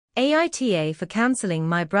AITA for cancelling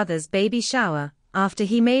my brother's baby shower, after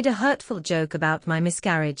he made a hurtful joke about my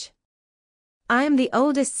miscarriage. I am the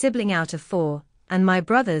oldest sibling out of 4, and my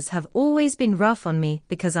brothers have always been rough on me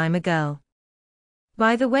because I'm a girl.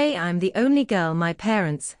 By the way, I'm the only girl my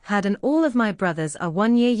parents had, and all of my brothers are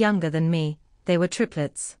 1 year younger than me. They were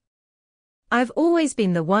triplets. I've always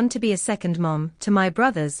been the one to be a second mom to my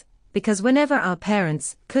brothers, because whenever our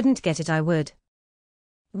parents couldn't get it, I would.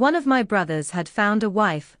 One of my brothers had found a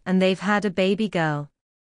wife and they've had a baby girl.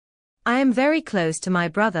 I am very close to my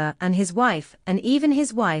brother and his wife, and even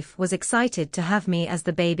his wife was excited to have me as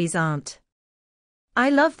the baby's aunt. I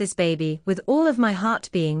love this baby with all of my heart,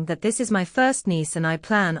 being that this is my first niece, and I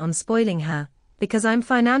plan on spoiling her, because I'm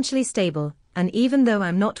financially stable, and even though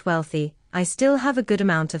I'm not wealthy, I still have a good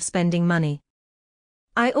amount of spending money.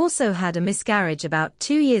 I also had a miscarriage about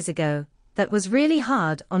 2 years ago that was really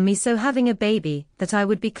hard on me, so having a baby that I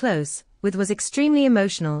would be close with was extremely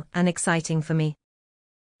emotional and exciting for me.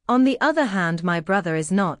 On the other hand, my brother is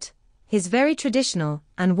not. He's very traditional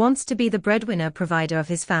and wants to be the breadwinner provider of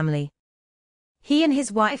his family. He and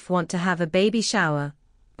his wife want to have a baby shower,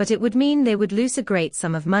 but it would mean they would lose a great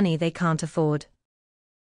sum of money they can't afford.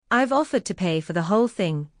 I've offered to pay for the whole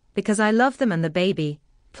thing, because I love them and the baby,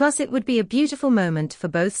 plus it would be a beautiful moment for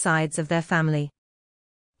both sides of their family.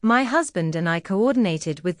 My husband and I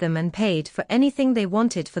coordinated with them and paid for anything they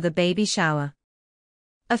wanted for the baby shower.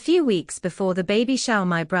 A few weeks before the baby shower,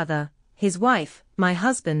 my brother, his wife, my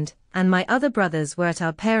husband, and my other brothers were at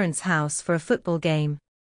our parents' house for a football game.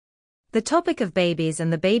 The topic of babies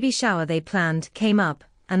and the baby shower they planned came up,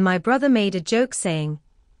 and my brother made a joke saying,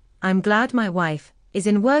 "I'm glad my wife is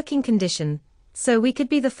in working condition, so we could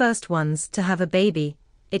be the first ones to have a baby.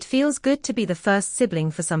 It feels good to be the first sibling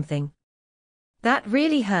for something." That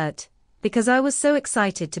really hurt, because I was so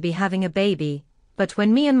excited to be having a baby, but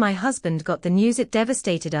when me and my husband got the news, it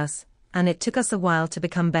devastated us, and it took us a while to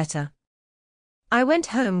become better. I went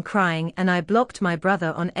home crying and I blocked my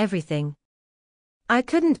brother on everything. I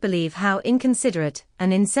couldn't believe how inconsiderate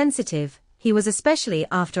and insensitive he was, especially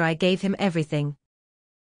after I gave him everything.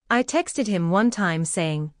 I texted him one time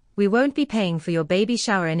saying, "We won't be paying for your baby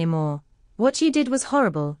shower anymore. What you did was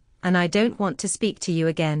horrible, and I don't want to speak to you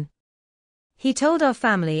again." He told our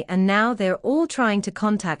family, and now they're all trying to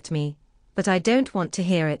contact me, but I don't want to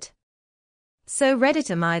hear it. So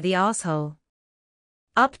Reddit, am I the asshole?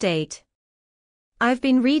 Update. I've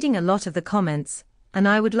been reading a lot of the comments, and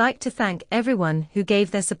I would like to thank everyone who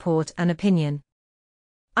gave their support and opinion.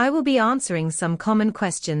 I will be answering some common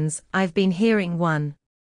questions I've been hearing. 1.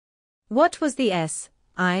 What was the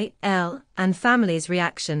S.I.L. and family's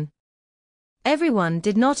reaction? Everyone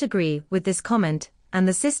did not agree with this comment, and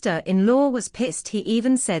the sister-in-law was pissed. He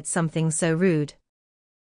even said something so rude.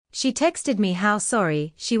 She texted me how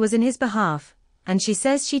sorry she was in his behalf, and she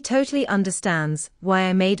says she totally understands why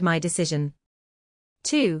I made my decision.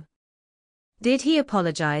 2. Did he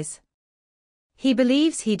apologize? He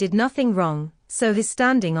believes he did nothing wrong, so he's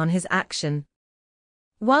standing on his action.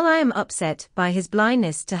 While I am upset by his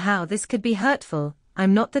blindness to how this could be hurtful,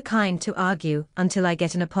 I'm not the kind to argue until I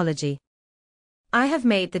get an apology. I have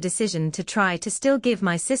made the decision to try to still give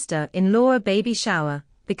my sister-in-law a baby shower,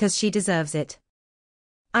 because she deserves it.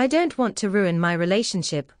 I don't want to ruin my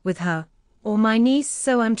relationship with her or my niece,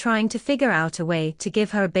 so I'm trying to figure out a way to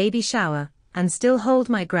give her a baby shower and still hold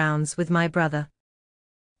my grounds with my brother.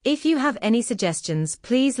 If you have any suggestions,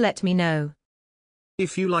 please let me know.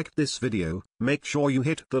 If you liked this video, make sure you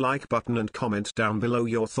hit the like button and comment down below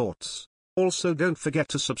your thoughts. Also, don't forget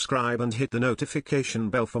to subscribe and hit the notification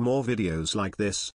bell for more videos like this.